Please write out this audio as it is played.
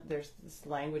there's this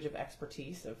language of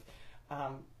expertise of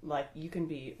like you can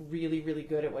be really, really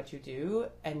good at what you do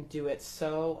and do it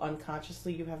so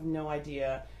unconsciously you have no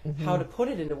idea how to put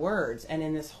it into words. And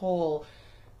in this whole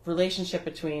relationship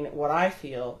between what I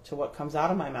feel to what comes out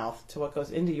of my mouth to what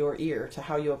goes into your ear to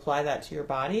how you apply that to your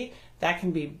body, that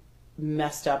can be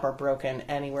messed up or broken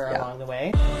anywhere along the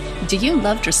way. Do you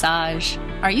love dressage?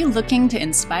 Are you looking to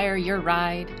inspire your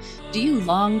ride? Do you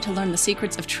long to learn the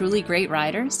secrets of truly great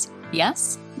riders?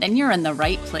 Yes? Then you're in the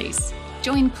right place.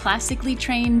 Join classically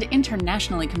trained,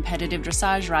 internationally competitive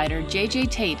dressage rider JJ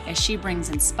Tate as she brings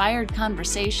inspired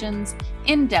conversations,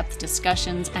 in-depth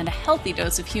discussions, and a healthy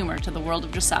dose of humor to the world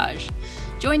of dressage.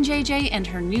 Join JJ and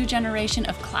her new generation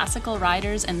of classical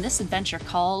riders in this adventure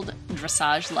called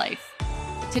Dressage Life.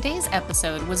 Today's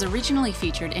episode was originally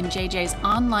featured in JJ's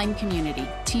online community,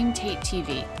 Team Tate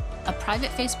TV, a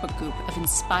private Facebook group of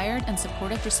inspired and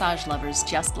supportive dressage lovers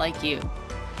just like you.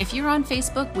 If you're on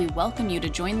Facebook, we welcome you to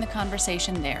join the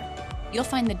conversation there. You'll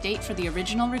find the date for the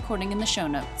original recording in the show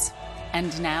notes.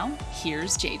 And now,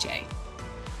 here's JJ.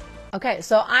 Okay,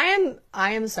 so I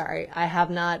am sorry. I have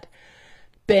not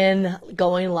been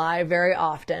going live very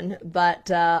often, but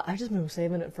I've just been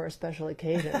saving it for a special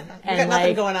occasion. And got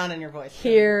nothing going on in your voice.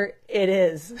 Here it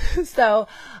is. So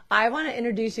I want to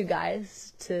introduce you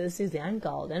guys to Suzanne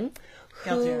Galdun.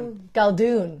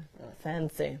 Galdun.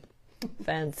 Fancy.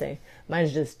 Fancy.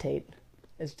 Mine's just Tate.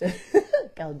 It's just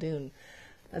Galdun.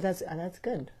 That's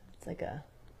good. It's like I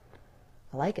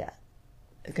like it.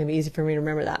 It's gonna be easy for me to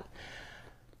remember that.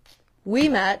 We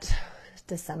met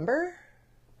December.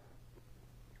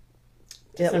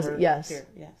 It was, yes. Here,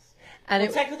 yes.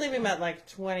 And technically we met like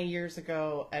 20 years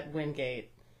ago at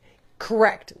Wingate.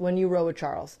 Correct. When you rode with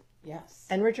Charles. Yes.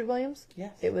 And Richard Williams?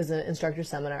 Yes. It was an instructor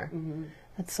seminar.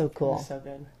 That's so cool. It was so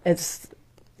good.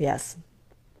 Yes.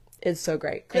 It's so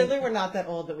great. Clearly we're not that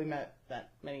old that we met that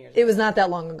many years ago. It was not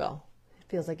that long ago. It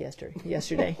feels like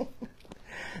yesterday.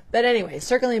 But anyway,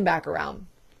 circling back around.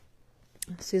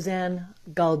 Suzanne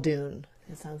Galdun.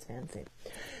 It sounds fancy.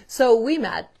 So we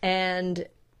met, and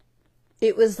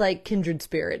it was like kindred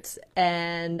spirits.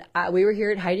 And we were here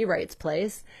at Heidi Wright's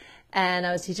place, and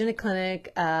I was teaching a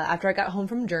clinic after I got home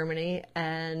from Germany.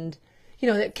 And,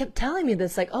 it kept telling me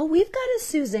this, like, oh, we've got a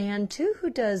Suzanne, too,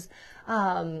 who does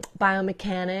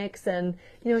biomechanics, and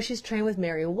she's trained with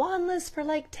Mary Wanless for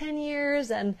like 10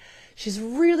 years, and she's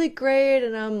really great.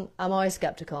 And I'm always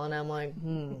skeptical, and I'm like,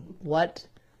 what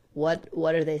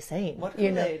are they saying? What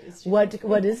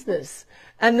is this?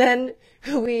 And then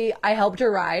I helped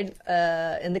her ride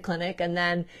in the clinic, and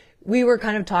then we were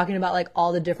kind of talking about like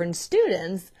all the different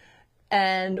students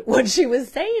and what she was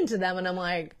saying to them, and I'm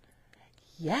like,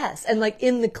 yes. And like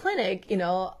in the clinic,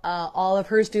 all of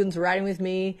her students were riding with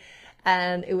me.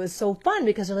 And it was so fun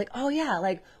because they're like, oh yeah,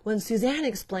 like when Suzanne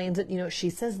explains it,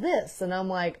 she says this. And I'm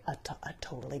like, I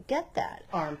totally get that.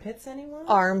 Armpits, anyone?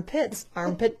 Armpits,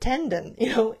 armpit tendon,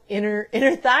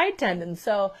 inner thigh tendon.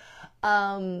 So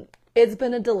it's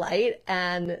been a delight,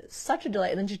 and such a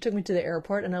delight. And then she took me to the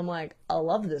airport, and I'm like, I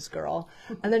love this girl.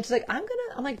 And then she's like, I'm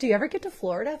like, do you ever get to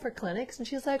Florida for clinics? And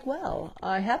she's like, well,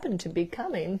 I happen to be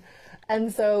coming.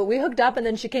 And so we hooked up, and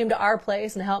then she came to our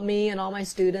place and helped me and all my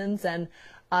students, and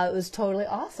it was totally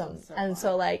awesome.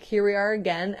 So like here we are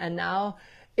again, and now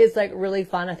it's like really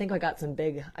fun. I think I got some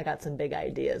big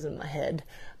ideas in my head,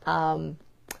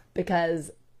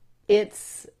 because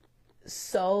it's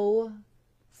so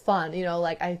fun.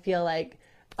 Like I feel like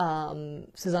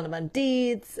Susanne van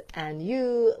Dietz and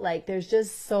you, like there's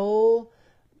just so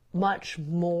much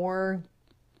more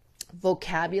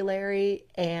vocabulary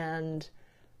and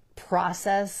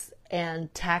process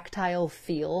and tactile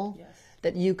feel. Yes.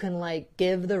 That you can like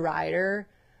give the rider,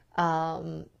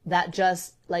 that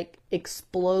just like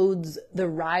explodes the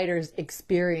rider's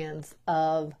experience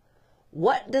of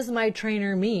what does my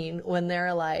trainer mean when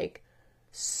they're like,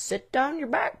 sit down your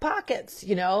back pockets,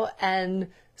 and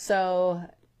so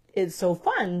it's so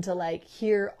fun to like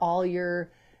hear all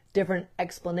your different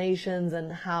explanations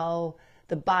and how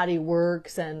the body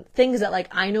works and things that like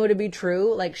I know to be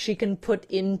true, like she can put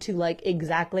into like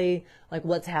exactly like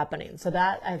what's happening. So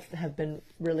that I have been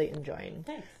really enjoying.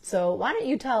 Thanks. So why don't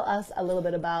you tell us a little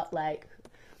bit about like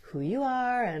who you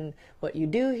are and what you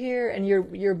do here, and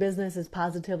your business is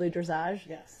Positively Dressage.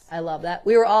 Yes. I love that.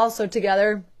 We were also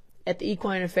together at the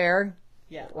Equine Affair.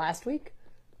 Yeah. Last week?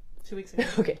 2 weeks ago.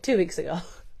 Okay, 2 weeks ago.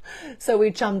 So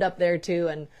we chummed up there too,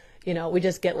 and we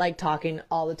just get like talking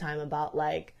all the time about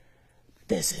like,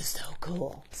 this is so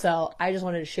cool. So I just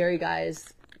wanted to share you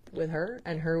guys with her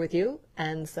and her with you.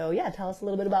 And so, yeah, tell us a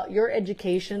little bit about your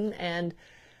education. And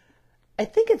I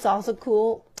think it's also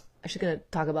cool. I should going to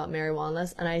talk about Mary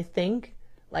Wanless. And I think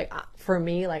like for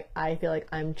me, like I feel like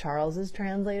I'm Charles's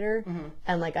translator,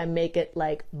 and like I make it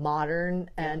like modern,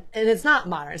 and it's not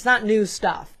modern, it's not new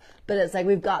stuff, but it's like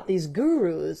we've got these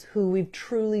gurus who we've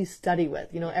truly studied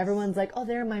with. You know, everyone's like, oh,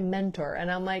 they're my mentor, and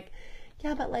I'm like,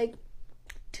 yeah, but like,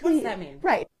 what does that mean?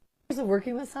 Right.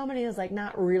 Working with somebody is like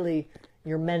not really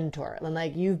your mentor, and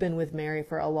like you've been with Mary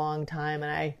for a long time,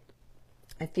 and I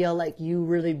feel like you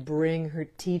really bring her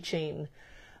teaching,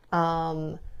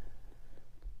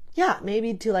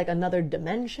 maybe to like another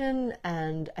dimension,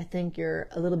 and I think you're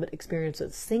a little bit experienced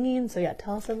with singing. So yeah,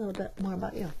 tell us a little bit more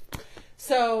about you.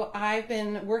 So I've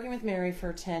been working with Mary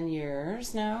for 10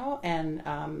 years now,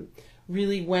 and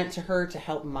really went to her to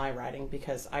help my writing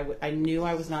because I knew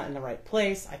I was not in the right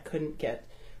place. I couldn't get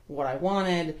what I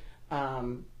wanted,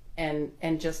 and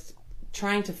just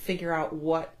trying to figure out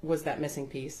what was that missing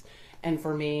piece. And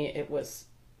for me, it was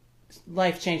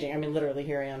life-changing. I mean, literally,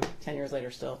 here I am 10 years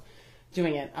later still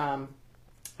doing it.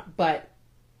 But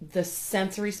the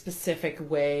sensory-specific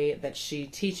way that she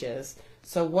teaches,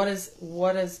 so what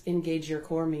does engage your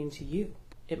core mean to you?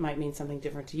 It might mean something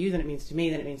different to you than it means to me,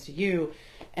 than it means to you.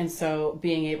 And so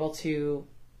being able to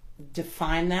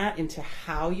define that into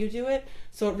how you do it,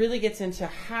 so it really gets into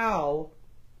how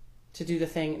to do the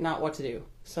thing, not what to do.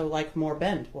 So like more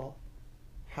bend. Well,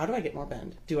 how do I get more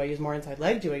bend? Do I use more inside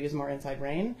leg? Do I use more inside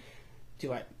rein?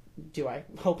 Do I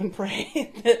hope and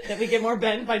pray that we get more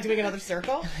bend by doing another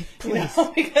circle? Please, you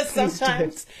know, because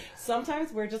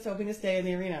sometimes we're just hoping to stay in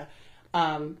the arena.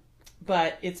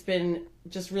 But it's been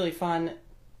just really fun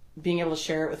being able to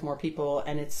share it with more people,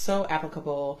 and it's so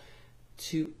applicable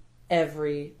to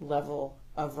every level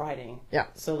of riding. Yeah.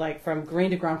 So like from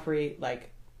Green to Grand Prix,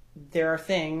 like there are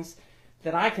things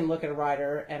that I can look at a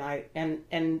rider,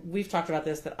 and we've talked about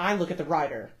this, that I look at the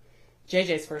rider.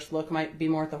 JJ's first look might be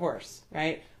more at the horse,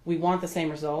 right? We want the same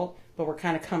result, but we're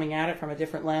kind of coming at it from a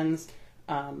different lens.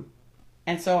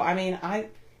 And so, I mean, I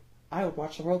would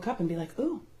watch the World Cup and be like,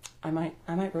 ooh, I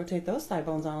might rotate those thigh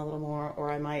bones on a little more,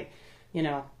 or I might, you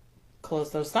know,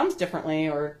 close those thumbs differently,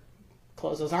 or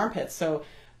close those armpits. So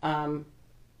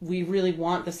we really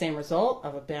want the same result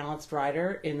of a balanced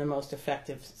rider in the most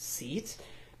effective seat,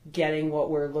 getting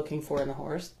what we're looking for in the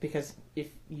horse. Because if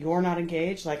you're not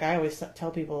engaged, like I always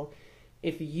tell people,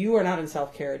 if you are not in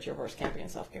self-carriage, your horse can't be in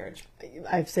self-carriage.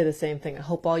 I say the same thing. I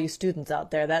hope all you students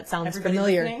out there, that sounds Everybody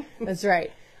familiar. listening? That's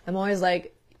right. I'm always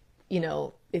like, you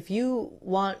know, if you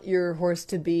want your horse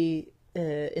to be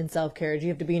in self-carriage, you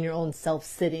have to be in your own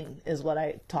self-sitting, is what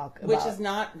I talk about. Which is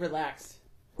not relaxed.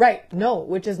 Right. No,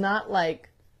 which is not like,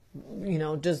 you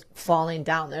know, just falling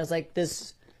down. There's like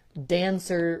this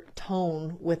dancer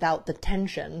tone without the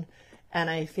tension. And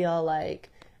I feel like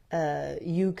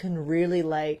you can really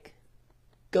like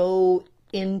go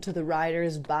into the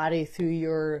rider's body through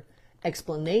your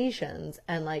explanations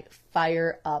and like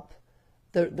fire up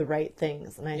the right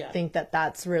things. And I think that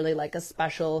that's really like a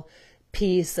special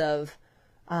piece of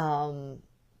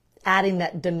adding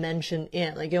that dimension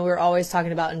in. Like, you know, we're always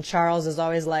talking about, and Charles is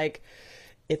always like,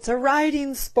 it's a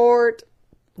riding sport,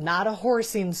 not a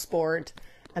horsing sport.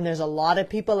 And there's a lot of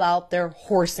people out there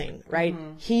horsing, right?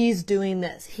 Mm-hmm. He's doing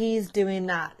this, he's doing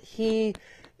that. He,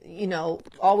 you know,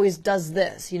 always does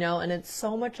this, you know, and it's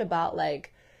so much about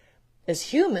like, as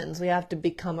humans, we have to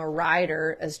become a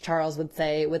rider, as Charles would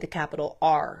say, with a capital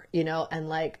R, you know, and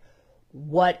like,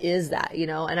 what is that, you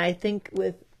know? And I think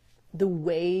with the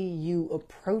way you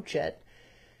approach it,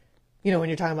 you know, when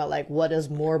you're talking about like, what does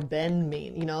more bend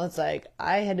mean? You know, it's like,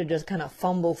 I had to just kind of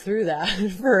fumble through that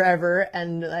forever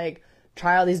and like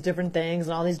try all these different things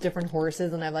and all these different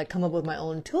horses. And I've like come up with my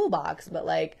own toolbox, but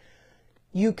like,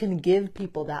 you can give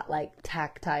people that like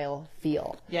tactile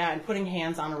feel. Yeah, and putting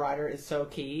hands on a rider is so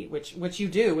key, which you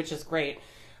do, which is great.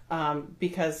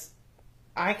 Because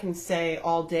I can say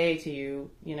all day to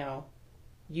you, you know,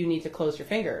 you need to close your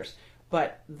fingers.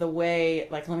 But the way,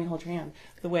 like, let me hold your hand.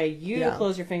 The way you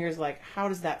close your fingers, like, how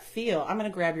does that feel? I'm going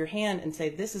to grab your hand and say,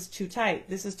 this is too tight.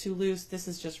 This is too loose. This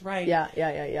is just right. Yeah.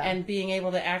 And being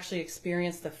able to actually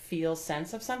experience the feel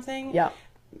sense of something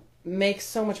makes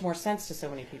so much more sense to so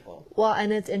many people. Well,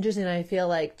 and it's interesting. I feel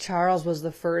like Charles was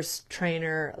the first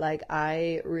trainer, like,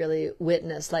 I really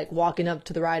witnessed, like, walking up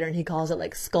to the rider, and he calls it,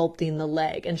 like, sculpting the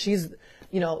leg. And she's,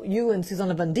 you know, you and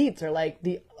Suzanne Van Dietz are, like,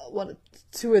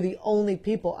 two are the only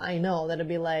people I know that'd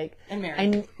be like, and Mary,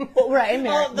 and Mary,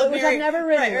 which I've never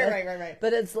ridden with. Right.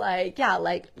 But it's like, yeah,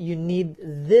 like you need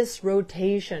this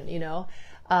rotation, you know,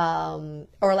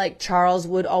 or like Charles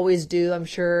would always do. I'm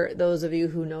sure those of you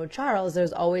who know Charles,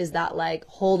 there's always that like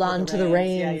hold on to the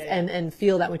reins and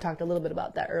feel that. We talked a little bit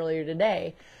about that earlier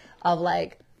today, of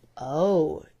like,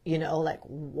 oh, you know, like,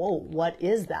 whoa, what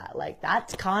is that? Like,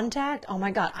 that's contact? Oh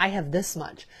my God, I have this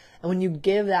much. And when you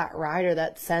give that rider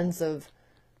that sense of,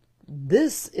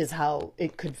 this is how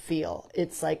it could feel,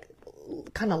 it's like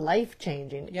kind of life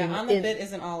changing. Yeah, on the bit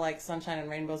isn't all like sunshine and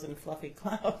rainbows and fluffy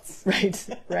clouds. Right,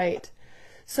 right.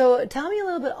 So tell me a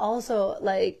little bit also,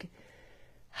 like,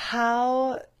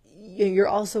 how you're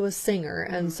also a singer.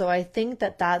 And so I think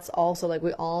that that's also, like,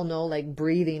 we all know, like,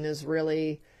 breathing is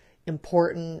really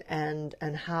important. And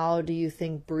how do you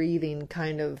think breathing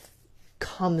kind of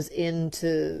comes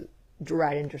into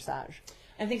riding dressage?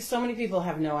 I think so many people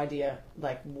have no idea,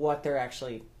 like, what they're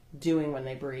actually doing when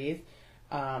they breathe.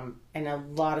 And a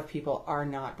lot of people are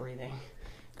not breathing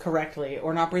correctly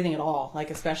or not breathing at all,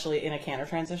 like, especially in a canter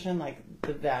transition. Like,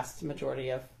 the vast majority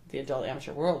of the adult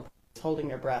amateur world is holding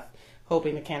their breath,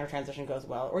 hoping the canter transition goes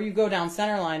well. Or you go down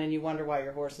center line and you wonder why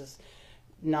your horse is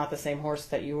not the same horse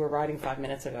that you were riding 5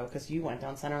 minutes ago, because you went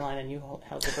down center line and you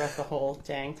held your breath the whole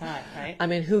dang time, right? I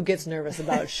mean, who gets nervous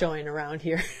about showing around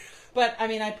here? But I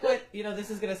mean, I put, you know, this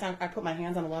is going to sound, I put my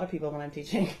hands on a lot of people when I'm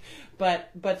teaching,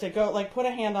 but to go, like, put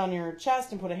a hand on your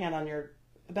chest and put a hand on your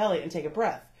belly and take a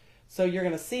breath. So you're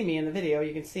going to see me in the video.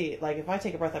 You can see, like, if I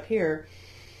take a breath up here,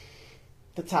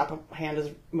 the top hand is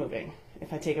moving.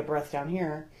 If I take a breath down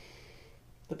here,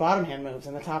 the bottom hand moves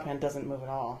and the top hand doesn't move at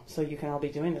all. So you can all be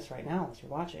doing this right now as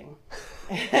you're watching.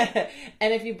 And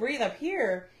if you breathe up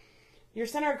here, your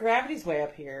center of gravity is way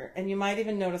up here, and you might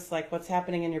even notice, like, what's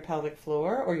happening in your pelvic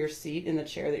floor or your seat in the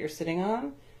chair that you're sitting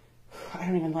on. I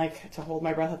don't even like to hold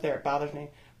my breath up there. It bothers me.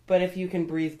 But if you can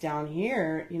breathe down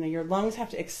here, you know, your lungs have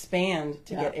to expand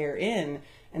to get air in.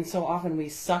 And so often we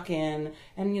suck in,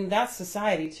 and, you know, that's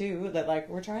society too, that, like,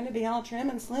 we're trying to be all trim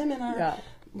and slim in our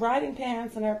riding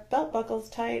pants and our belt buckles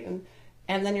tight,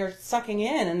 and then you're sucking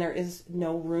in, and there is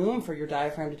no room for your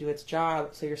diaphragm to do its job.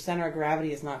 So your center of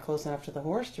gravity is not close enough to the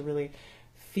horse to really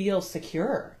feel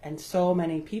secure. And so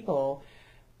many people,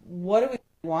 what do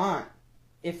we want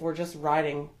if we're just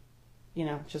riding, you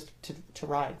know, just to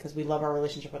ride? Because we love our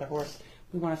relationship with our horse.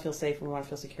 We want to feel safe, and we want to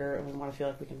feel secure, and we want to feel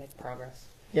like we can make progress.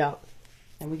 Yeah.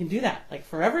 And we can do that, like,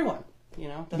 for everyone, you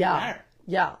know, doesn't matter.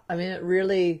 Yeah. I mean, it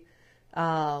really,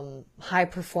 high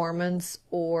performance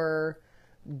or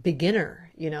beginner,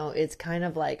 you know, it's kind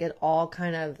of like it all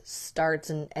kind of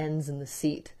starts and ends in the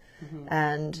seat.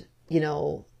 And, you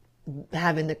know,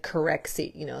 having the correct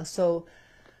seat, you know. So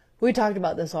we talked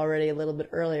about this already a little bit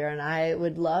earlier, and I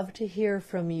would love to hear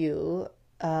from you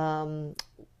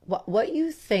what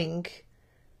you think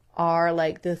are,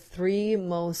 like, the 3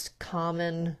 most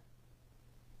common,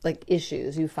 like,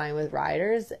 issues you find with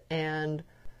riders, and,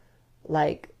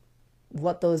 like,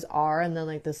 what those are, and then,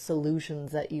 like, the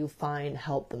solutions that you find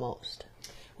help the most.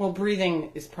 Well,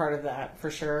 breathing is part of that for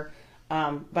sure.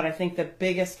 But I think the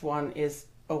biggest one is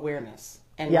awareness.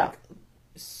 And like,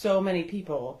 so many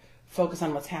people focus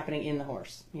on what's happening in the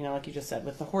horse, you know, like you just said,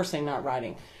 with the horsing, not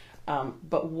riding.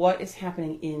 But what is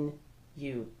happening in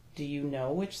you? Do you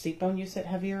know which seat bone you sit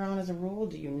heavier on as a rule?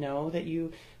 Do you know that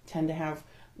you tend to have,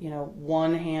 you know,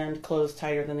 one hand closed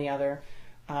tighter than the other?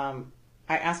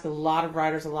 I ask a lot of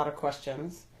riders a lot of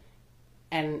questions,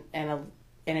 and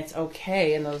it's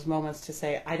okay in those moments to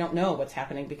say, I don't know what's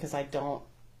happening, because no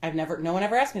one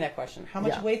ever asked me that question. How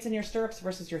much weight's in your stirrups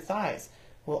versus your thighs?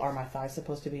 Well, are my thighs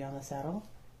supposed to be on the saddle?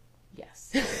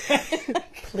 Yes.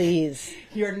 Please.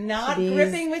 You're not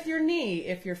gripping with your knee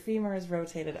if your femur is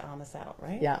rotated on the saddle,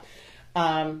 right? Yeah.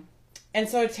 And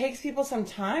so it takes people some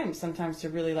time sometimes to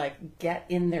really, like, get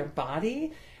in their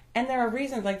body. And there are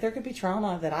reasons, like, there could be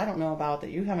trauma that I don't know about, that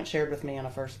you haven't shared with me on a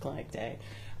first clinic day,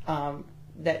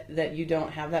 that you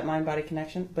don't have that mind-body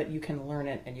connection, but you can learn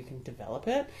it and you can develop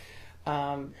it.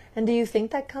 And do you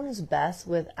think that comes best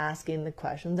with asking the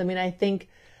questions? I mean, I think,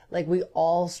 like, we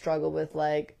all struggle with,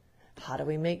 like, how do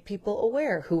we make people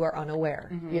aware who are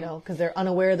unaware? You know, because they're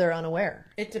unaware.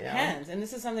 It depends. You know? And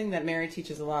this is something that Mary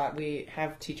teaches a lot. We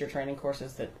have teacher training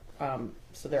courses that, I'm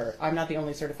not the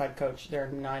only certified coach. There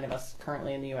are 9 of us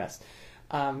currently in the U.S.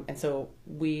 And so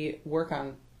we work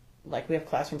on, like, we have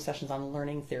classroom sessions on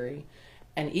learning theory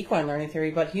and equine learning theory,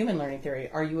 but human learning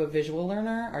theory. Are you a visual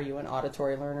learner? Are you an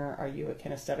auditory learner? Are you a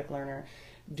kinesthetic learner?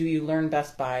 Do you learn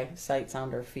best by sight,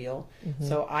 sound, or feel?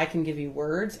 So I can give you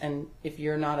words, and if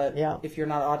you're not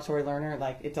an auditory learner,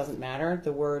 like, it doesn't matter.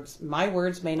 My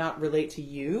words may not relate to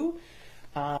you.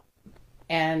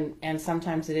 And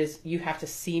sometimes it is, you have to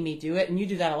see me do it, and you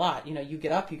do that a lot. You know, you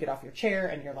get off your chair,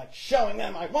 and you're, like, showing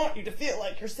them, I want you to feel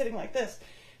like you're sitting like this,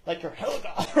 like you're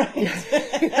Helga,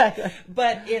 right?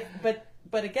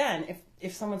 But again,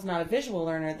 if someone's not a visual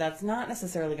learner, that's not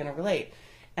necessarily going to relate.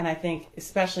 And I think,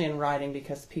 especially in riding,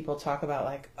 because people talk about,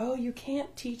 like, oh, you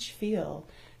can't teach feel.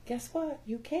 guess what?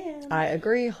 You can. I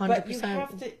agree, 100%. But you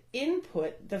have to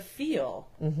input the feel,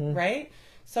 right?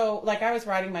 So, like, I was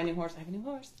riding my new horse. I have a new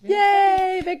horse.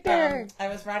 Yay, Victor! I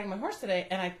was riding my horse today,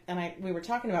 and we were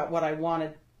talking about what I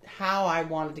wanted, how I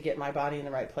wanted to get my body in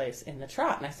the right place in the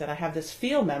trot. And I said, I have this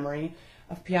feel memory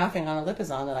of piaffing on a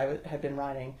lipizzan that I had been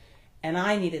riding, and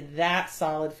I needed that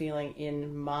solid feeling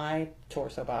in my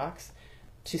torso box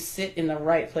to sit in the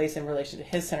right place in relation to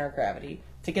his center of gravity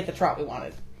to get the trot we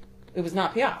wanted. It was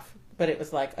not piaff, but it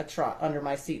was like a trot under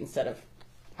my seat instead of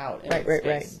out in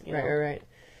space. Right.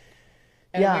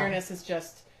 And awareness is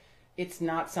just, it's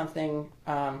not something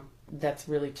that's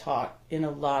really taught in a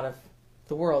lot of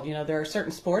the world. You know, there are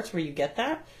certain sports where you get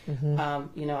that.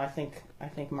 You know, I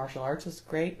think martial arts is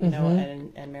great, you know,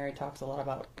 and Mary talks a lot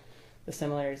about the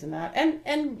similarities in that.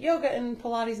 And yoga and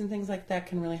Pilates and things like that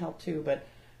can really help too, but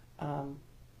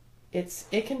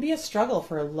it can be a struggle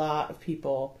for a lot of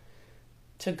people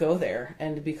to go there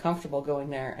and to be comfortable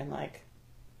going there. And like,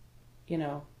 you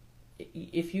know,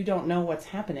 if you don't know what's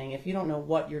happening, if you don't know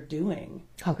what you're doing,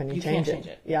 how can you change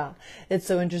it? Yeah. It's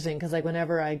so interesting because like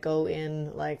whenever I go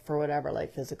in like for whatever,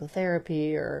 like physical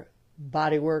therapy or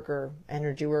body work or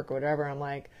energy work or whatever, I'm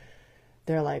like,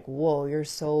 they're like, whoa, you're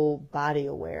so body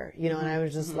aware, you know? And I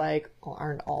was just like, oh,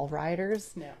 aren't all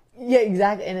riders? No. Yeah,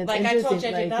 exactly. And it's like I told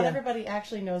JJ, like, not everybody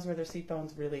actually knows where their seat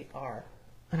bones really are.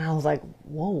 And I was like,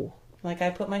 whoa. Like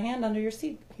I put my hand under your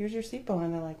seat. Here's your seat bone.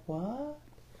 And they're like, what?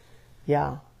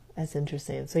 Yeah, that's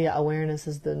interesting. So yeah, awareness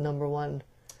is the number one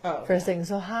first thing.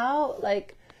 So how,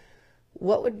 like,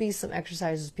 what would be some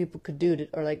exercises people could do to,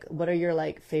 or like, what are your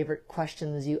like favorite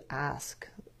questions you ask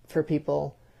for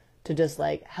people to just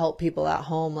like help people at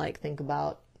home, like think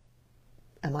about,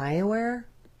 am I aware?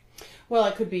 Well,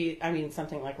 it could be, I mean,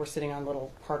 something like we're sitting on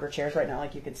little harder chairs right now.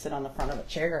 Like you could sit on the front of a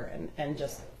chair and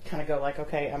just kind of go like,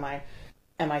 okay, am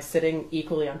I sitting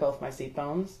equally on both my seat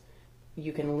bones?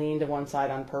 You can lean to one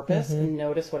side on purpose and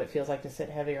notice what it feels like to sit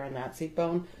heavier on that seat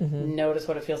bone. Notice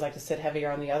what it feels like to sit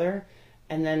heavier on the other,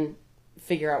 and then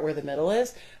figure out where the middle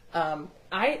is.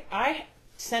 I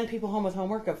send people home with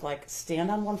homework of like,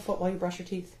 stand on one foot while you brush your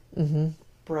teeth.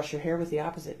 Brush your hair with the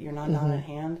opposite, your non-dominant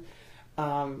hand.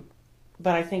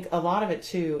 But I think a lot of it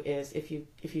too is if you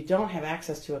don't have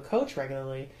access to a coach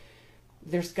regularly,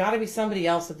 there's got to be somebody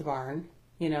else at the barn,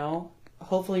 you know.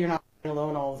 Hopefully you're not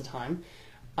alone all the time.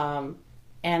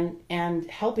 And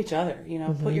help each other, you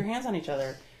know, put your hands on each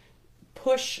other,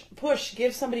 push,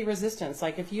 give somebody resistance.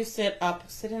 Like if you sit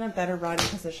in a better riding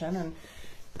position,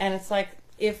 and it's like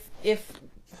if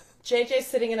JJ's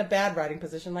sitting in a bad riding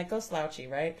position, like go slouchy,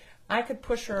 right? I could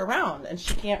push her around and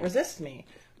she can't resist me.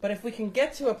 But if we can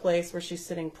get to a place where she's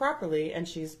sitting properly and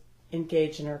she's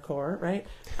engaged in her core, right?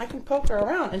 I can poke her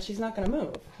around and she's not going to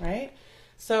move, right?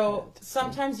 So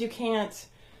sometimes you can't.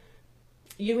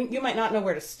 You might not know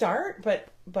where to start, but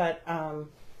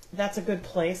that's a good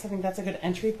place. I think that's a good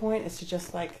entry point, is to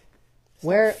just like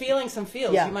feeling some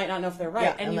feels. You might not know if they're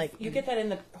right. And like, you get that in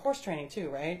the horse training too,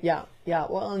 right? Yeah.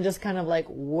 Well, and just kind of like,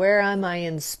 where am I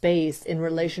in space in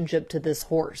relationship to this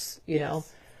horse, you know?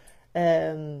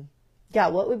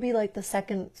 What would be like the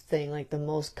second thing, like the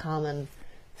most common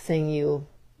thing you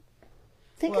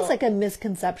think is like a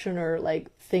misconception, or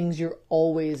like things you're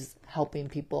always helping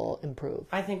people improve?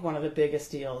 I think one of the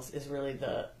biggest deals is really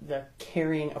the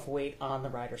carrying of weight on the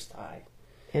rider's thigh.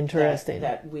 Interesting.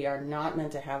 That we are not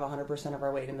meant to have 100% of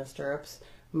our weight in the stirrups.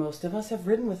 Most of us have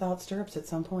ridden without stirrups at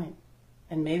some point.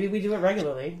 And maybe we do it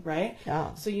regularly, right?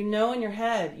 Yeah. So you know in your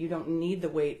head you don't need the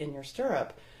weight in your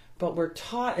stirrup. But we're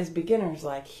taught as beginners,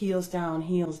 like heels down,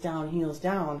 heels down, heels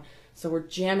down. So we're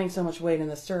jamming so much weight in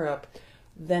the stirrup.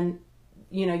 Then,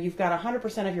 you know, you've got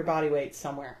 100% of your body weight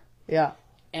somewhere. Yeah.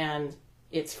 And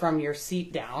it's from your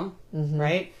seat down,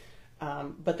 right?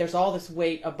 But there's all this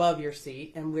weight above your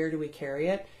seat, and where do we carry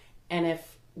it? And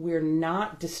if we're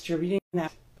not distributing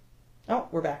that,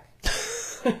 we're back.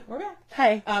 We're back.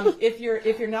 Hey. If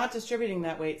you're not distributing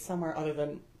that weight somewhere other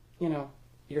than, you know,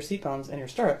 your seat bones and your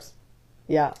stirrups,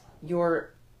 you're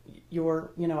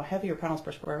heavier pounds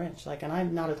per square inch. Like, and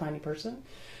I'm not a tiny person,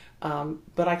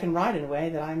 but I can ride in a way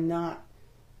that I'm not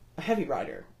a heavy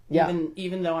rider. Yeah.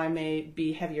 Even though I may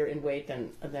be heavier in weight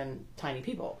than tiny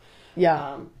people.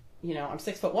 Yeah. You know, I'm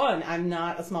 6'1". I'm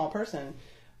not a small person.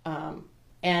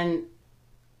 And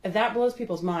that blows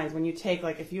people's minds when you take,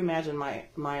 like, if you imagine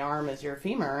my arm as your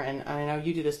femur, and I know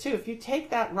you do this too, if you take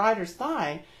that rider's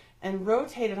thigh and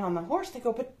rotate it on the horse, they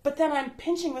go, but then I'm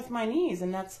pinching with my knees,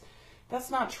 and that's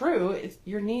not true.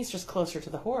 Your knee's just closer to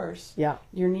the horse. Yeah.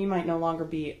 Your knee might no longer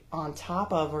be on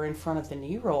top of or in front of the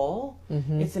knee roll.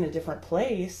 It's in a different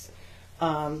place.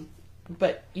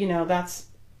 But, you know,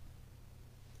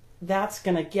 that's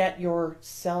going to get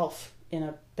yourself in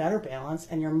a better balance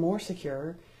and you're more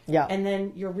secure. Yeah. And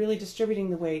then you're really distributing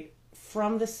the weight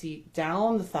from the seat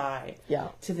down the thigh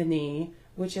to the knee,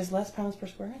 which is less pounds per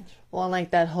square inch. Well, and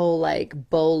like that whole like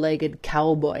bow-legged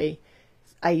cowboy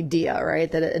idea,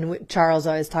 right? And Charles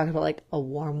always talks about like a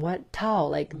warm, wet towel,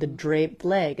 like the draped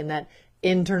leg and that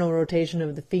internal rotation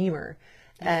of the femur.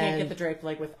 You can't get the draped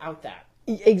leg without that.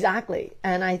 Exactly.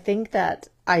 And I think that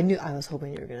I was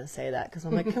hoping you were going to say that because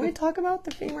I'm like, can we talk about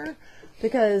the femur?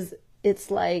 Because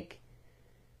it's like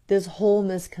this whole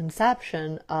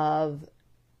misconception of,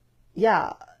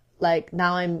 like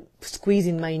now I'm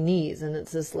squeezing my knees and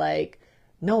it's just like,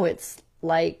 no, it's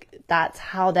like, that's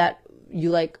how that you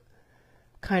like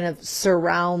kind of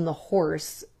surround the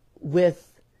horse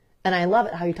with, and I love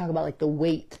it how you talk about like the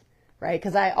weight, right?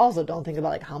 Because I also don't think about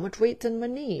like how much weight's in my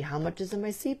knee, how much is in my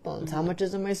seat bones, how much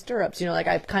is in my stirrups, you know, like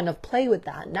I kind of play with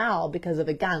that now because of,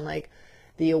 again, like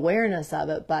the awareness of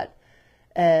it. But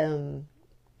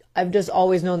I've just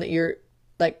always known that you're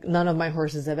like, none of my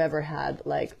horses have ever had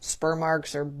like spur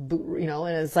marks or, you know,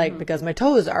 and it's like because my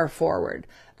toes are forward,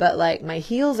 but like my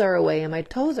heels are away and my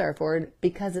toes are forward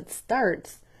because it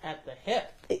starts at the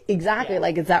hip. Exactly. Yeah.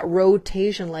 Like it's that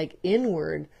rotation, like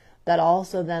inward, that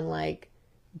also then like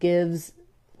gives,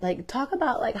 like, talk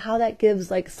about like how that gives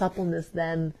like suppleness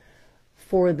then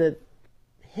for the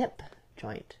hip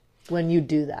joint when you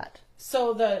do that.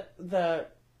 So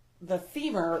the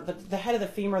femur, the head of the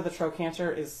femur, the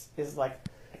trochanter is like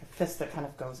a fist that kind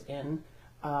of goes in.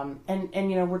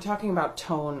 And you know, we're talking about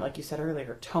tone, like you said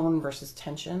earlier, tone versus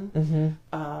tension.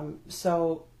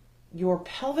 So your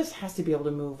pelvis has to be able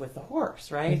to move with the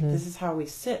horse, right? This is how we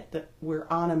sit, that we're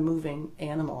on a moving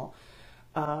animal.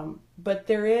 But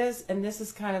there is, and this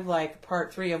is kind of like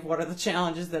part 3 of what are the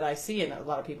challenges that I see in a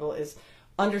lot of people, is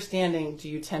understanding, do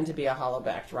you tend to be a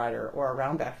hollow-backed rider or a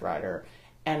round-backed rider?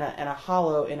 And a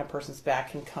hollow in a person's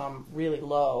back can come really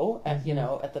low, at, you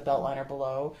know, at the belt line or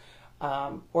below.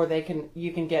 Or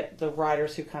you can get the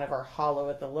riders who kind of are hollow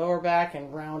at the lower back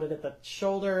and rounded at the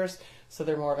shoulders. So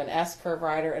they're more of an S-curve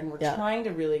rider. And we're trying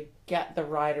to really get the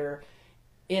rider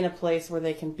in a place where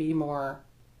they can be more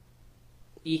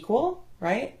equal,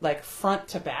 right? Like front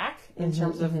to back in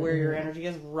terms of where your energy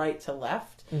is, right to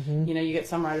left. You know, you get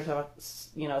some riders who have a,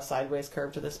 you know, sideways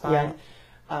curve to the spine.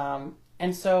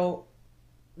 And so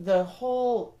the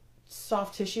whole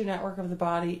soft tissue network of the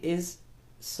body is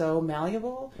so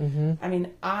malleable. I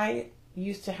mean, I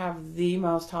used to have the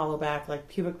most hollow back, like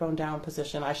pubic bone down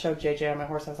position. I showed JJ on my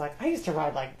horse. I was like, I used to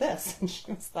ride like this. And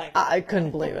she was like, I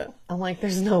couldn't believe it. I'm like,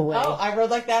 there's no way. Oh, I rode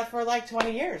like that for like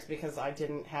 20 years because I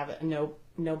didn't have it.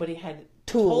 Nobody had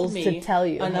tools told me to tell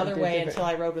you another way until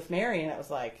I rode with Mary. And it was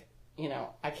like, you know,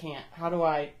 I can't, how do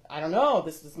I don't know.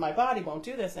 This is my body won't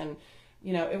do this. And,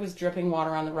 you know, it was dripping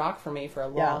water on the rock for me for a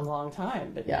long, long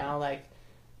time. But now, like,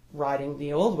 riding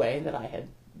the old way that I had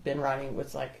been riding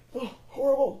was like, oh,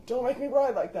 horrible, don't make me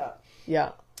ride like that.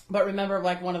 But remember,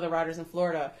 like, one of the riders in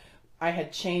Florida, I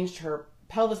had changed her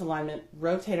pelvis alignment,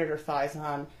 rotated her thighs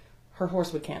on, her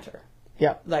horse would canter.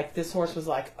 Like, this horse was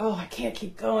like, oh, I can't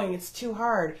keep going, it's too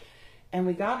hard. And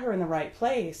we got her in the right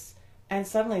place, and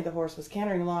suddenly the horse was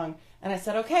cantering along, and I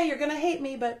said, okay, you're going to hate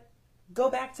me, but go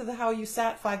back to how you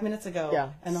sat 5 minutes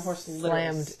ago. And the horse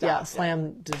literally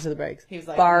slammed to the brakes. He was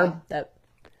like, Barb,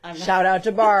 shout out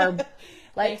to Barb.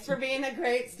 Like, thanks for being a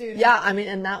great student. Yeah, I mean,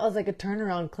 and that was like a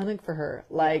turnaround clinic for her.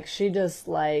 Like, she just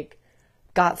like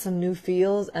got some new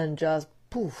feels and just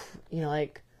poof, you know,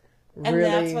 like really.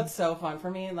 And that's what's so fun for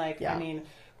me. Like, I mean,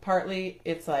 partly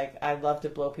it's like I love to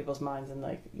blow people's minds and,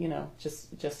 like, you know,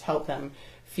 just help them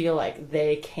feel like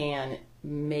they can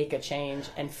make a change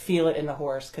and feel it in the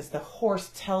horse, because the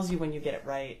horse tells you when you get it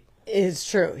right. It's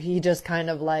true. He just kind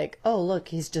of like, oh, look,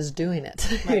 he's just doing it.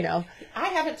 You know, I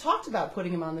haven't talked about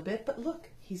putting him on the bit, but look,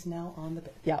 he's now on the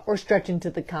bit. Yeah, or stretching to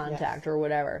the contact or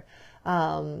whatever.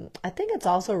 I think it's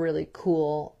also really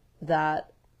cool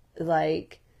that,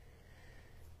 like,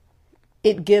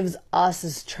 it gives us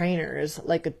as trainers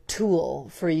like a tool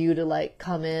for you to like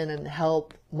come in and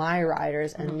help my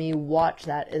riders and me watch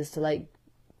that, is to like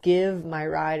give my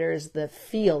riders the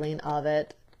feeling of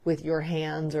it with your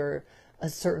hands or a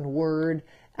certain word.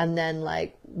 And then,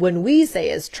 like, when we say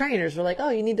as trainers, we're like, oh,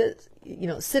 you need to, you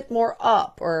know, sit more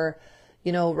up, or,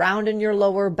 you know, round in your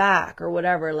lower back or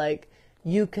whatever. Like,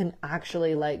 you can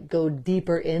actually like go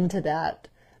deeper into that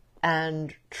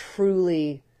and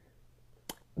truly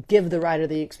give the rider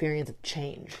the experience of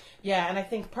change. Yeah. And I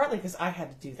think partly because I had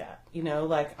to do that, you know,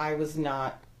 like I was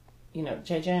not, you know,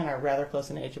 JJ and I are rather close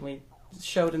in age, and we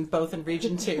showed in both in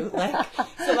region 2. Like,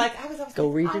 so like I was always Go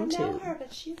like, region I know 2. her,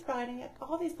 but she's riding at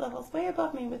all these levels way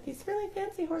above me with these really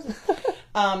fancy horses.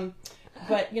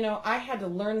 But you know, I had to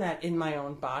learn that in my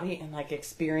own body and like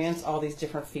experience all these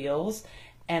different feels.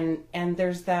 And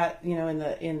there's that, you know,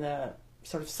 in the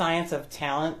sort of science of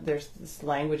talent, there's this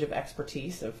language of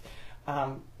expertise of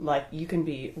like you can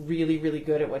be really, really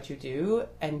good at what you do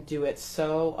and do it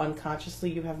so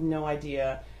unconsciously you have no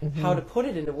idea how to put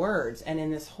it into words. And in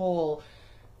this whole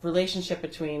relationship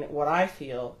between what I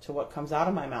feel to what comes out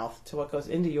of my mouth to what goes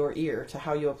into your ear to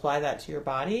how you apply that to your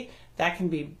body, that can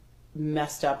be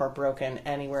messed up or broken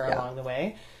anywhere along the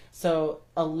way. So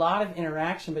a lot of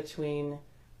interaction between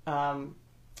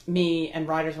me and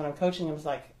riders when I'm coaching them is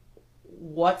like,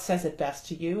 what says it best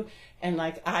to you? And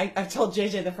like I told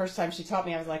JJ the first time she taught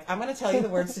me, I was like, I'm going to tell you the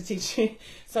words to teach you.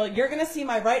 So you're going to see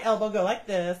my right elbow go like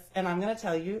this, and I'm going to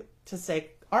tell you to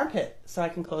say armpit so I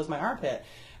can close my armpit.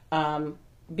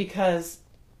 Because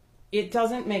it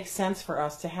doesn't make sense for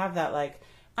us to have that, like,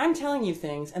 I'm telling you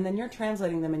things and then you're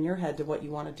translating them in your head to what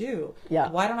you want to do. Yeah.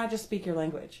 Why don't I just speak your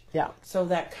language? Yeah. So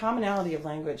that commonality of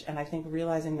language, and I think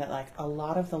realizing that like a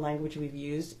lot of the language we've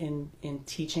used in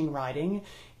teaching riding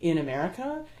in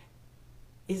America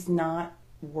is not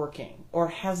working or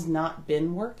has not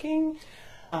been working.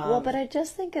 Well, but I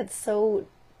just think it's so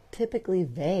typically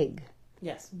vague.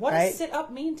 Yes. What does sit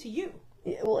up mean to you?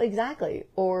 Well, exactly.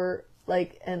 Or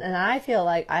like, and I feel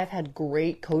like I've had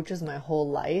great coaches my whole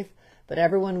life, but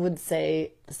everyone would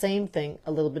say the same thing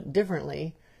a little bit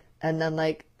differently. And then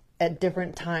like at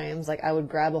different times, like I would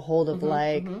grab a hold of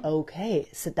okay,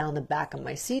 sit down the back of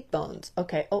my seat bones.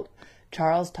 Okay. Oh,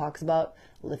 Charles talks about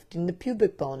lifting the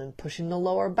pubic bone and pushing the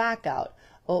lower back out.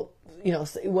 Oh, you know,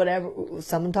 whatever.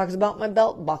 Someone talks about my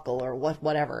belt buckle or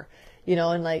whatever, you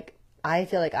know, and like, I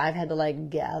feel like I've had to like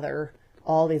gather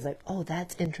all these like, oh,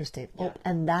 that's interesting. Oh,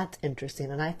 and that's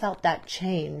interesting. And I felt that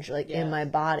change like in my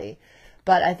body.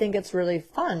 But I think it's really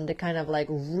fun to kind of like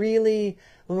really,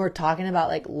 when we're talking about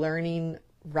like learning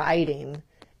riding,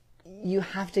 you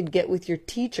have to get with your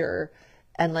teacher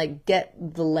and like get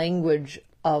the language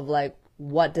of like,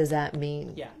 what does that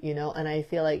mean? Yeah. You know, and I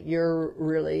feel like you're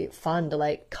really fun to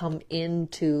like come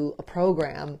into a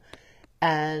program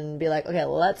and be like, okay,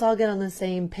 let's all get on the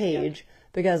same page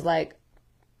because like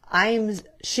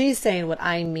she's saying what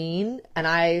I mean, and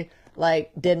I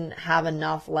like didn't have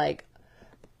enough like,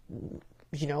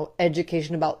 you know,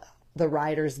 education about the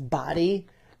rider's body.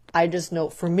 I just know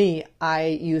for me, I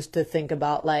used to think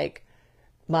about like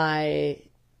my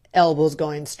elbows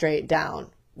going straight down,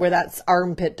 where that's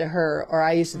armpit to her. Or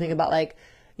I used to think about like,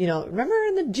 you know, remember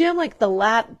in the gym, like the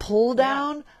lat pull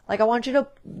down? Yeah. Like I want you to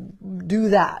do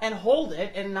that. And hold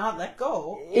it and not let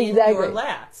go in your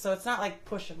lats. So it's not like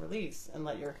push and release and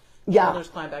let your shoulders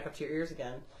climb back up to your ears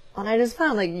again. And I just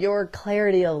found like your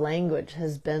clarity of language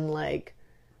has been like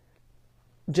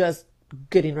just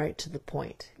getting right to the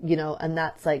point, you know, and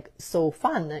that's like so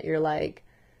fun that you're like,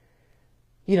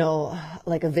 you know,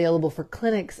 like available for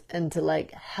clinics and to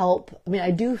like help. I mean,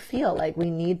 I do feel like we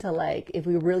need to like, if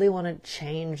we really want to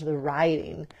change the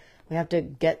riding, we have to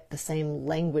get the same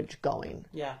language going.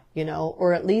 Yeah. You know,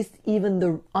 or at least even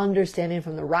the understanding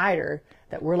from the rider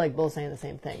that we're like both saying the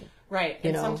same thing. Right.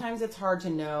 And sometimes it's hard to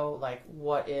know like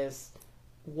what is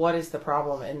the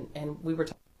problem. And we were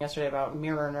talking yesterday about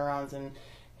mirror neurons and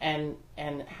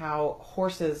how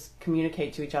horses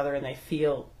communicate to each other and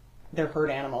they're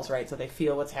herd animals, right? So they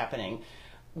feel what's happening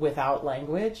without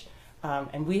language.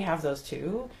 And we have those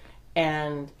too.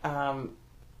 And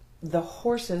the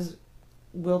horses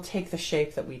will take the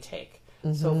shape that we take.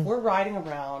 Mm-hmm. So if we're riding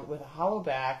around with a hollow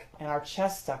back and our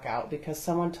chest stuck out because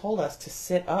someone told us to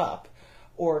sit up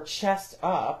or chest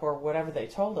up or whatever they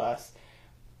told us,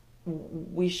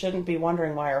 we shouldn't be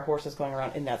wondering why our horse is going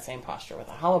around in that same posture with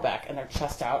a hollow back and their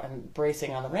chest out and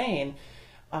bracing on the rein.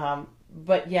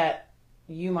 But yet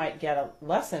you might get a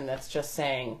lesson that's just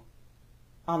saying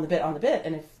on the bit.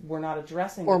 And if we're not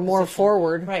addressing or more position,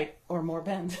 forward, right, or more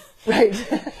bend, right,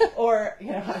 or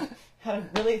you know, I had a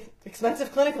really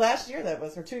expensive clinic last year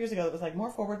or 2 years ago that was like more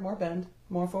forward, more bend,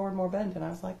 more forward, more bend, and I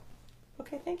was like,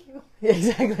 okay, thank you.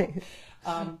 Exactly.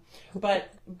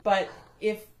 But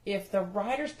if the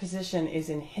rider's position is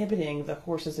inhibiting the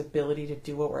horse's ability to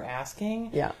do what we're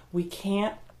asking, we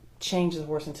can't change the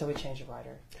horse until we change the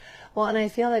rider. Well, and I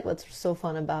feel like what's so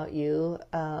fun about you,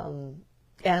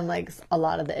 and like a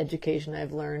lot of the education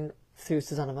I've learned through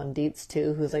Suzanne von Dietz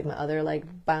too, who's like my other like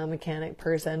biomechanic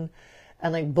person,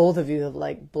 and like both of you have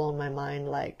like blown my mind.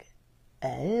 Like,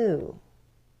 oh,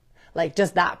 like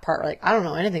just that part. Like I don't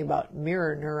know anything about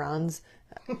mirror neurons,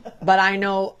 but I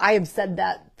know I have said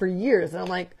that for years, and I'm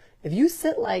like, if you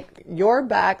sit like your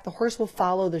back, the horse will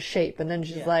follow the shape. And then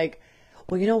she's like,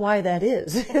 well, you know why that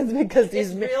is? It's because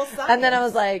these, real science. And then I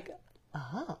was like,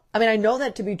 I mean, I know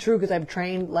that to be true because I've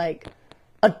trained like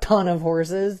a ton of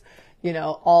horses, you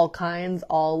know, all kinds,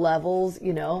 all levels,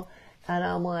 you know, and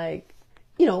I'm like,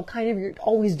 you know, kind of, you're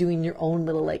always doing your own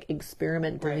little like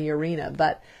experiment in the arena,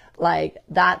 but like,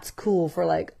 that's cool for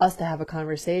like us to have a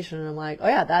conversation. And I'm like, oh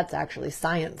yeah, that's actually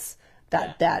science.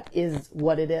 That is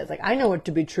what it is. Like, I know it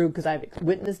to be true because I've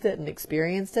witnessed it and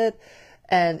experienced it.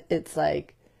 And it's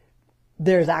like,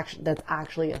 that's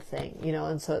actually a thing, you know?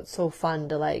 And so it's so fun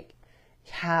to like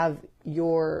have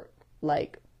your,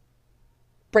 like,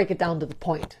 break it down to the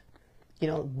point, you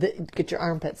know, get your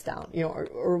armpits down, you know,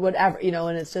 or whatever, you know,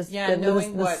 and it's just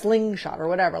the slingshot or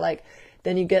whatever. Like,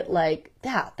 then you get like,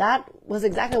 that was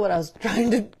exactly what I was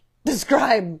trying to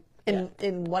describe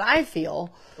in what I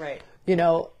feel. Right. You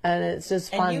know, and it's just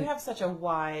fun. And you have such a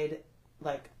wide,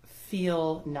 like,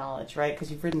 feel knowledge, right? Because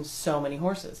you've ridden so many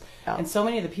horses. Yeah. And so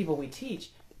many of the people we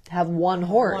teach have one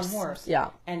horse. One horse.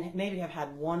 Yeah. And maybe have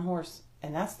had one horse,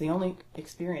 and that's the only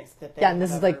experience that they have. Yeah, and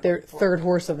this is like their third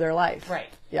horse of their life.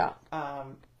 Right. Yeah.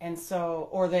 And so,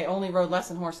 or they only rode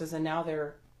lesson horses, and now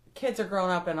their kids are grown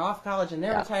up and off college, and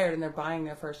they're retired, and they're buying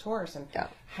their first horse. And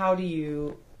how do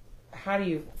you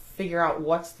figure out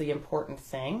what's the important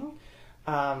thing?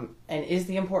 And is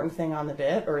the important thing on the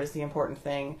bit, or is the important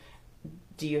thing,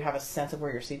 do you have a sense of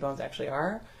where your seat bones actually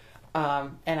are?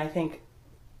 And I think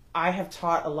I have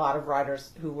taught a lot of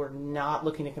riders who were not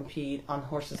looking to compete on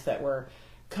horses that were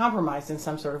compromised in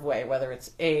some sort of way, whether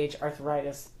it's age,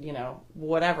 arthritis, you know,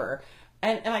 whatever.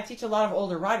 And I teach a lot of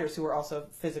older riders who are also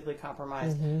physically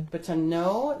compromised. Mm-hmm. But to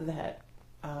know that,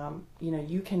 you know,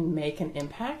 you can make an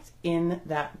impact in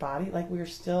that body, like we're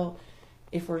still...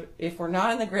 If we're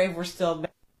not in the grave, we're still,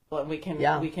 and we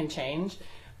can change,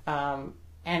 and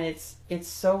it's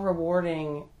so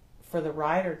rewarding for the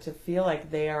rider to feel like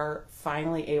they are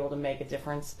finally able to make a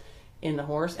difference in the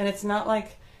horse. And it's not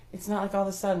like all of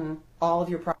a sudden all of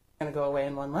your problems are going to go away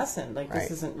in one lesson. Like, this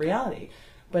isn't reality.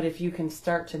 But if you can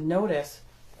start to notice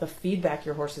the feedback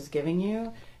your horse is giving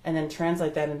you, and then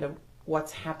translate that into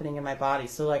what's happening in my body.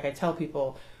 So, like, I tell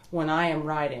people, when I am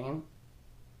riding,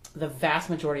 the vast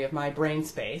majority of my brain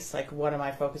space, like, what am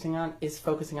I focusing on, is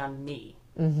focusing on me.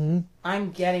 Mm-hmm.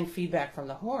 I'm getting feedback from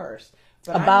the horse.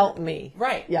 But about me.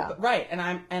 Right. Yeah. Right. And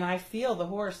I feel the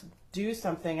horse do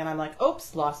something, and I'm like,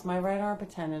 oops, lost my right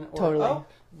armpit tendon. Or, totally.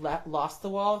 Lost the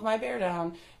wall of my bear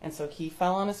down, and so he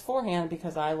fell on his forehand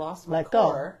because I lost my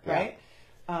core. Go. Right.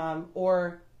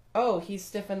 Or, he's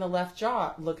stiffened the left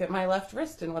jaw. Look at my left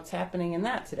wrist and what's happening in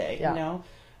that today. Yeah. You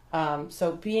know?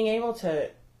 So being able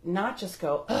to not just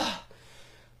go, ugh,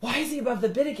 why is he above the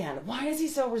bit again? Why is he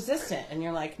so resistant? And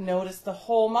you're like, notice the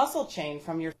whole muscle chain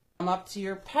from your thumb up to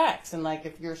your pecs. And like,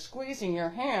 if you're squeezing your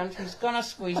hand, he's going to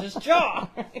squeeze his jaw.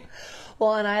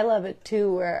 Well, and I love it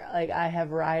too, where like I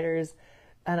have riders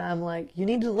and I'm like, you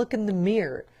need to look in the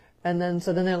mirror. And then,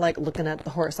 so then they're like looking at the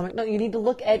horse. I'm like, no, you need to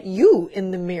look at you in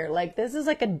the mirror. Like, this is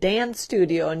like a dance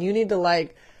studio, and you need to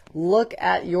like look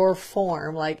at your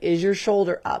form. Like, is your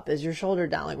shoulder up? Is your shoulder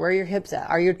down? Like, where are your hips at?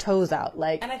 Are your toes out?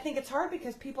 Like, and I think it's hard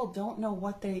because people don't know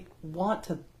what they want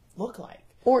to look like,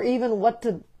 or even what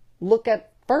to look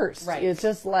at first. Right. It's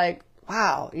just like,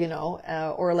 wow, you know,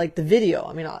 or like the video.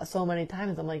 I mean, so many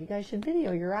times I'm like, you guys should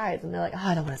video your eyes, and they're like,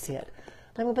 I don't want to see it.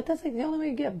 I'm like, but that's like the only way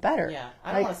you get better. Yeah,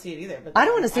 I don't want to see it either. But I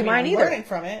don't want to see mine either. Learning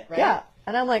from it, right? Yeah,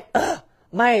 and I'm like, ugh.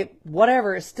 My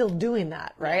whatever is still doing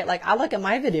that, right? Like, I look at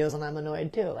my videos and I'm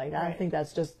annoyed too. Like, I think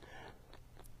that's just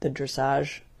the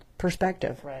dressage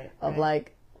perspective of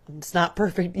like, it's not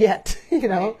perfect yet, you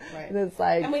know? Right. And it's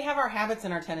like, and we have our habits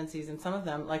and our tendencies, and some of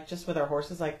them, like just with our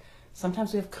horses, like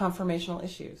sometimes we have conformational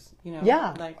issues, you know?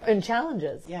 Yeah, like, and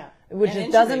challenges. Yeah. Which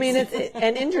doesn't mean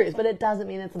and injuries, but it doesn't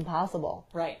mean it's impossible.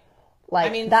 Right. Like, I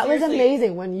mean, that was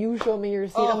amazing when you showed me your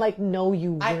seat. I'm like, no,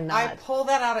 you were not. I pull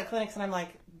that out at clinics and I'm like,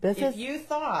 you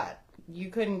thought you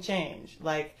couldn't change,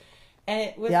 like, and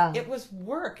it was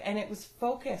work and it was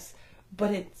focus,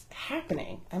 but it's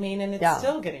happening. I mean, and it's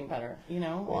still getting better, you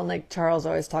know? Well, and like Charles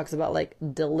always talks about like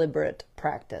deliberate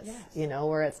practice, you know,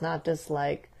 where it's not just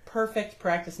like perfect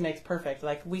practice makes perfect.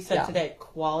 Like we said today,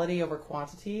 quality over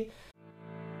quantity.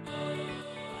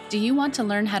 Do you want to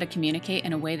learn how to communicate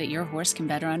in a way that your horse can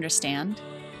better understand?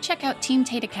 Check out Team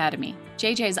Tate Academy,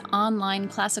 JJ's online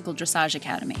classical dressage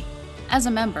academy. As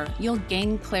a member, you'll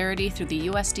gain clarity through the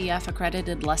USDF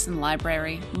accredited lesson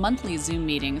library, monthly Zoom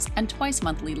meetings, and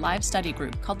twice-monthly live study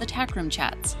group called the Tack Room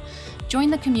Chats. Join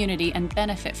the community and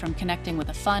benefit from connecting with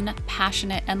a fun,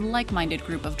 passionate, and like-minded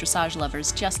group of dressage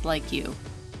lovers just like you.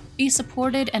 Be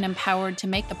supported and empowered to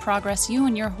make the progress you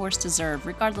and your horse deserve,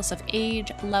 regardless of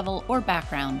age, level, or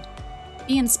background.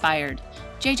 Be inspired.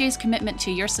 JJ's commitment to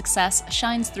your success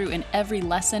shines through in every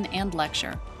lesson and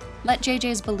lecture. Let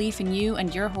JJ's belief in you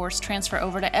and your horse transfer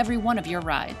over to every one of your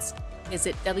rides.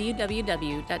 Visit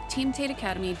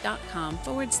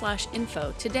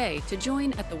www.teamtateacademy.com/info today to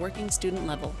join at the working student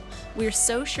level. We're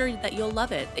so sure that you'll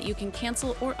love it that you can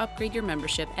cancel or upgrade your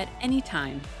membership at any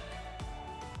time.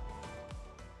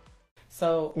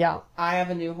 So I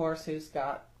have a new horse who's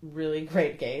got really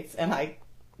great gaits, and I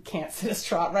can't sit his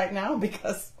trot right now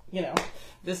because, you know,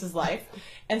 this is life.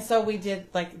 And so we did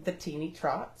like the teeny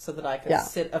trot so that I could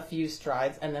sit a few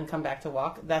strides and then come back to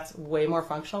walk. That's way more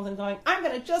functional than going, I'm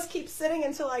going to just keep sitting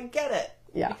until I get it.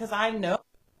 Yeah. Because I know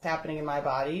what's happening in my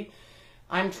body.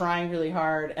 I'm trying really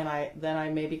hard, and then I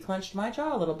maybe clenched my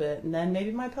jaw a little bit, and then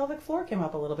maybe my pelvic floor came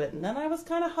up a little bit, and then I was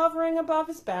kind of hovering above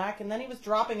his back, and then he was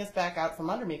dropping his back out from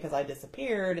under me because I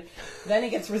disappeared. Then he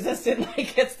gets resistant and he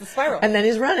gets the spiral. And then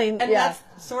he's running. And that's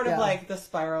sort of like the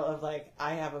spiral of like,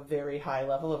 I have a very high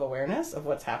level of awareness of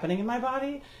what's happening in my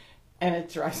body, and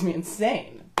it drives me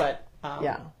insane. But,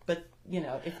 but you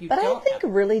know, if you But I think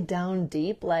really down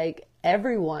deep, like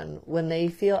everyone, when they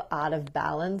feel out of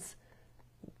balance,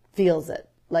 feels it,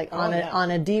 like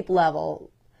on a deep level.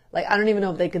 Like, I don't even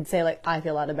know if they could say like, I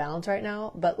feel out of balance right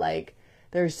now, but like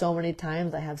there's so many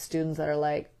times I have students that are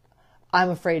like, I'm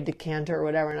afraid to canter or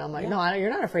whatever, and I'm like, no, you're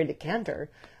not afraid to canter.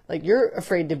 Like, you're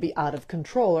afraid to be out of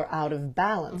control or out of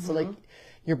balance. So like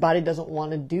your body doesn't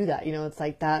want to do that, you know. It's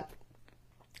like that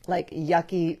like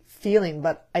yucky feeling.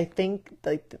 But I think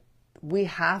like we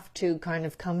have to kind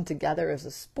of come together as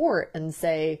a sport and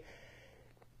say,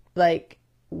 like,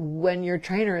 when your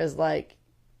trainer is like,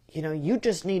 you know, you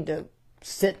just need to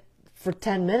sit for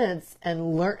 10 minutes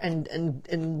and learn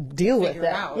and deal with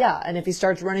it. Yeah. And if he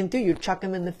starts running through, you chuck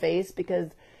him in the face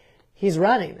because he's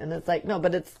running. And it's like, no,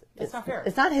 but it's not fair.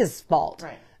 It's not his fault.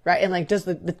 Right. Right. And like just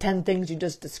the 10 things you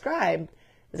just described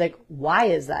is like, why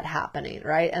is that happening?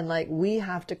 Right. And like, we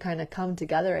have to kind of come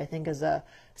together, I think, as a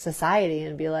society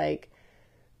and be like,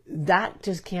 that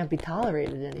just can't be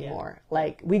tolerated anymore. Yeah.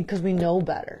 Like because we know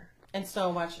better. And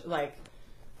so much, like,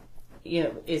 you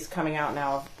know, is coming out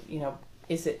now, you know,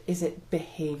 is it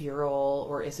behavioral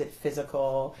or is it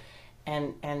physical?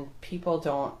 And people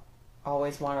don't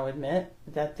always want to admit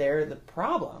that they're the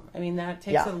problem. I mean, that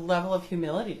takes a level of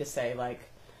humility to say, like,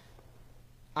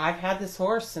 I've had this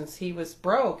horse since he was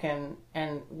broke, and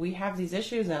we have these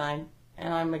issues, and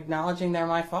I'm acknowledging they're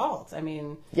my fault. I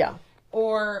mean,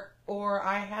 or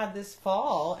I had this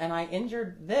fall and I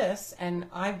injured this, and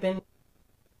I've been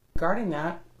guarding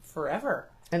that forever.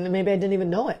 And then maybe I didn't even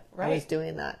know it. Right. I was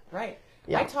doing that. Right.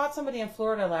 Yeah. I taught somebody in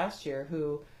Florida last year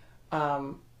who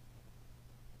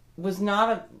was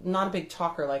not a big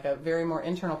talker, like a very more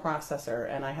internal processor,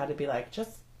 and I had to be like,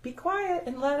 just be quiet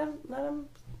and let him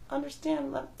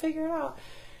understand, let him figure it out.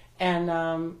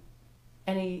 And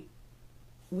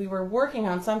we were working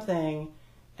on something,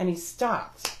 and he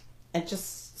stopped and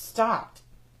just stopped,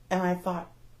 and I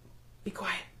thought, be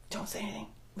quiet, don't say anything,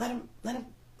 let him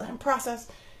process.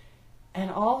 And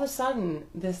all of a sudden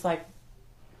this like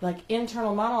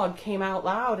internal monologue came out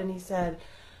loud, and he said,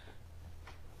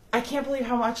 I can't believe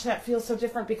how much that feels so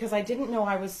different, because I didn't know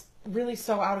I was really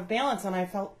so out of balance, and I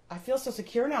feel so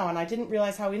secure now, and I didn't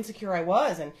realize how insecure I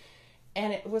was. And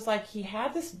it was like he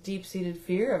had this deep-seated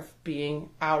fear of being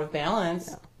out of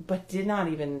balance, but did not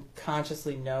even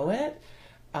consciously know it.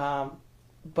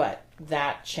 But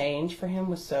that change for him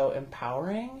was so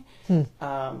empowering. And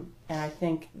I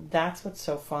think that's what's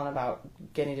so fun about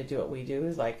getting to do what we do,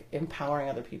 is like empowering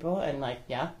other people. And like,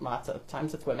 lots of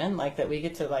times with women, like that we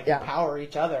get to like empower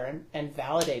each other and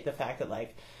validate the fact that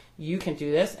like, you can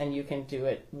do this and you can do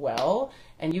it well,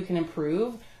 and you can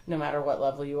improve no matter what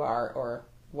level you are or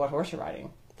what horse you're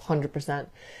riding. 100%.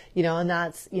 You know, and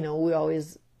that's, you know, we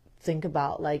always think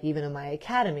about, like, even in my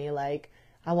academy, like,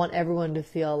 I want everyone to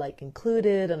feel like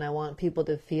included, and I want people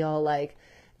to feel like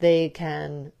they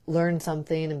can learn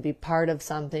something and be part of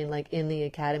something, like in the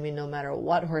academy, no matter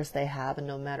what horse they have and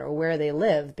no matter where they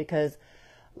live. Because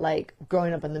like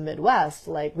growing up in the Midwest,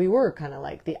 like we were kind of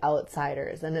like the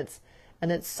outsiders, and it's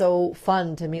so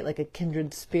fun to meet like a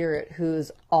kindred spirit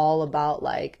who's all about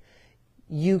like,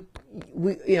 you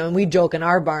know, and we joke in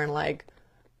our barn, like,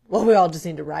 well, we all just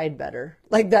need to ride better.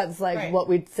 Like, that's like what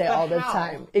we'd say all the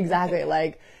time. Exactly.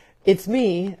 Like, it's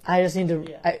me. I just need to,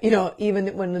 you know,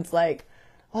 even when it's like,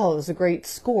 oh, it was a great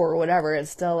score or whatever, it's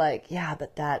still like,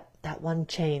 but that one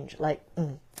change, like,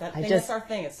 that's our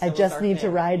thing. I just need to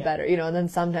ride better, you know. And then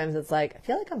sometimes it's like, I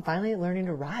feel like I'm finally learning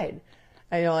to ride.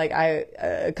 I know, like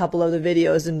a couple of the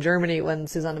videos in Germany when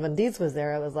Suzanne van Dietz was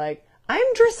there, I was like, I'm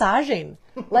dressaging.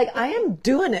 Like, I am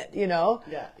doing it, you know?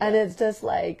 Yeah. And it's just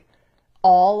like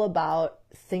all about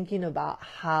thinking about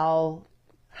how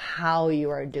you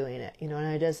are doing it, you know? And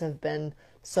I just have been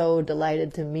so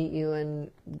delighted to meet you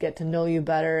and get to know you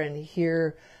better and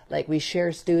hear, like, we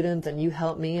share students and you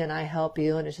help me and I help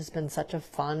you. And it's just been such a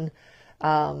fun,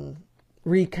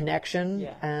 reconnection.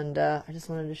 Yeah. And, I just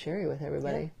wanted to share you with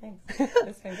everybody. Yeah, thanks.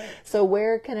 It's been great. So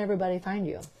where can everybody find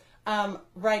you?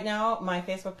 Right now, my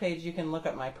Facebook page, you can look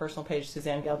up my personal page,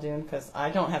 Suzanne Galdun, because I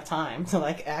don't have time to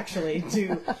like actually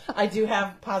do. I do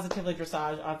have Positively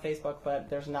Dressage on Facebook, but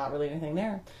there's not really anything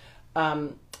there.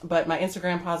 But my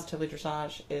Instagram, Positively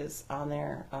Dressage, is on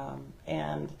there.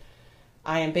 And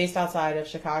I am based outside of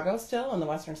Chicago still in the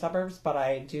western suburbs, but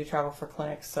I do travel for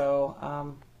clinics. So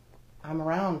I'm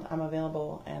around, I'm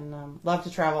available, and love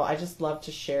to travel. I just love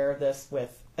to share this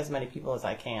with as many people as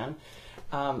I can,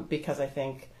 because I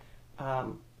think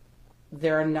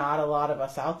there are not a lot of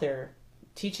us out there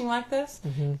teaching like this,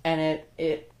 and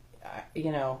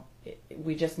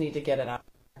we just need to get it out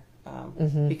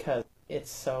there, because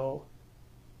it's so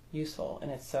useful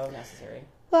and it's so necessary.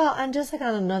 Well, and just like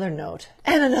on another note,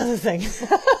 and another thing.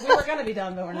 We were going to be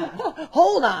done, but we're not.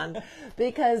 Hold on,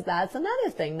 because that's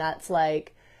another thing that's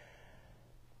like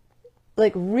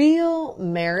real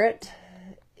merit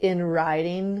in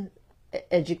writing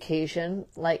education,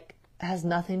 like, has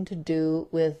nothing to do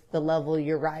with the level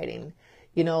you're writing,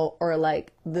 you know, or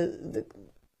like the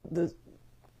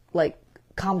like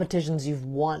competitions you've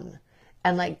won.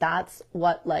 And like, that's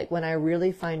what, like, when I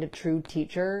really find a true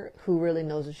teacher who really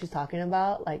knows what she's talking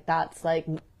about, like, that's like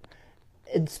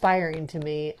inspiring to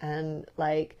me. And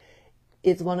like,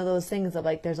 it's one of those things of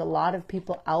like, there's a lot of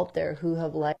people out there who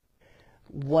have like,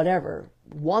 whatever,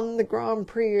 won the Grand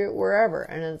Prix wherever.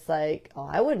 And it's like, oh,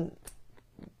 I wouldn't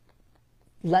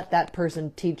let that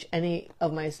person teach any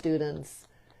of my students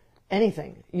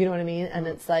anything. You know what I mean? And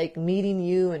it's like meeting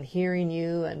you and hearing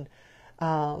you, and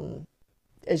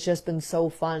it's just been so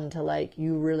fun to like,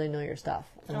 you really know your stuff.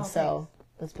 And so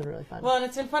that's been really fun. Well, and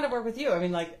it's been fun to work with you. I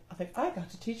mean, like, I think I got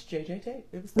to teach JJ Tate.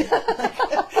 It was like,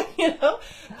 you know,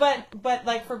 but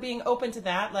like, for being open to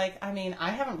that, like, I mean,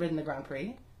 I haven't ridden the Grand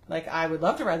Prix. Like, I would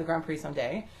love to ride the Grand Prix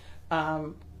someday.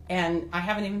 And I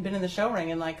haven't even been in the show ring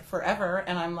in like forever,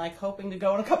 and I'm like hoping to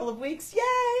go in a couple of weeks.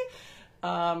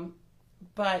 Yay!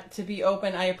 But to be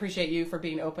open, I appreciate you for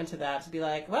being open to that. To be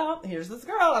like, well, here's this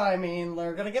girl, and I mean,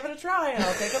 we're gonna give it a try, and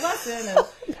I'll take a lesson. And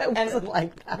That wasn't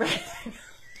like that. Right.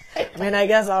 I mean, I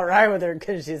guess I'll ride with her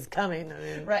because she's coming. I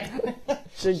mean, Right.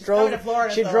 She drove. to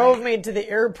Florida, She so drove like- me to the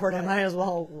airport. I might as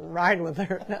well ride with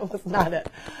her. That was not it.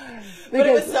 But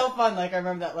it was so fun. Like, I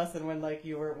remember that lesson when like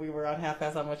we were on half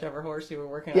pass on whichever horse you were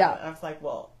working Yeah. on. And I was like,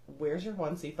 well, where's your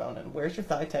 1C phone and where's your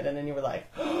thigh tendon? And you were like,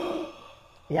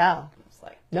 Yeah. it's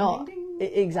like, No, ding,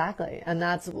 ding. exactly. And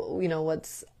that's, you know,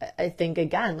 what's, I think,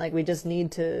 again, like, we just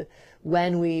need to,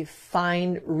 when we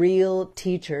find real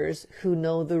teachers who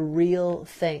know the real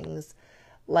things,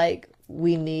 like,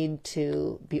 we need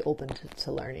to be open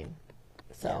to learning.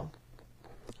 So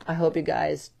I hope you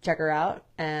guys check her out,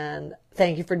 and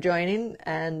thank you for joining,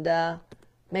 and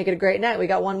make it a great night. We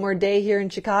got one more day here in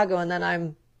Chicago, and then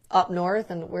I'm up north.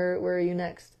 And where are you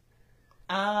next?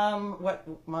 What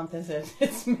month is it?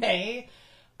 It's May.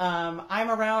 I'm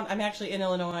around. I'm actually in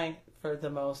Illinois for the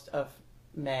most of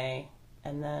May,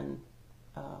 and then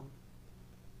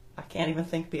I can't even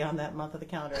think beyond that month of the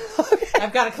calendar. Okay.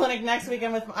 I've got a clinic next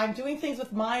weekend I'm doing things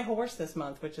with my horse this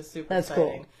month, which is super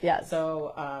exciting. Cool. Yes.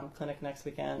 So clinic next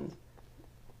weekend.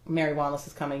 Mary Wanless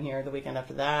is coming here the weekend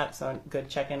after that, so good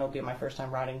check-in. Will be my first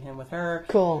time riding him with her.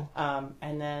 Cool.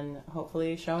 And then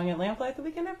hopefully showing at Lamplight the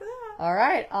weekend after that. All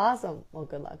right. Awesome. Well,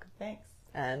 good luck. Thanks.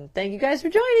 And thank you guys for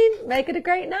joining. Make it a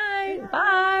great night.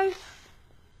 Bye.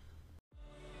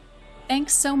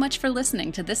 Thanks so much for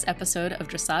listening to this episode of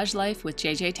Dressage Life with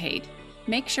JJ Tate.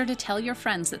 Make sure to tell your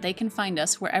friends that they can find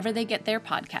us wherever they get their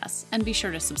podcasts, and be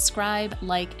sure to subscribe,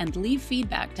 like, and leave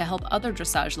feedback to help other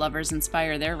dressage lovers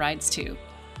inspire their rides too.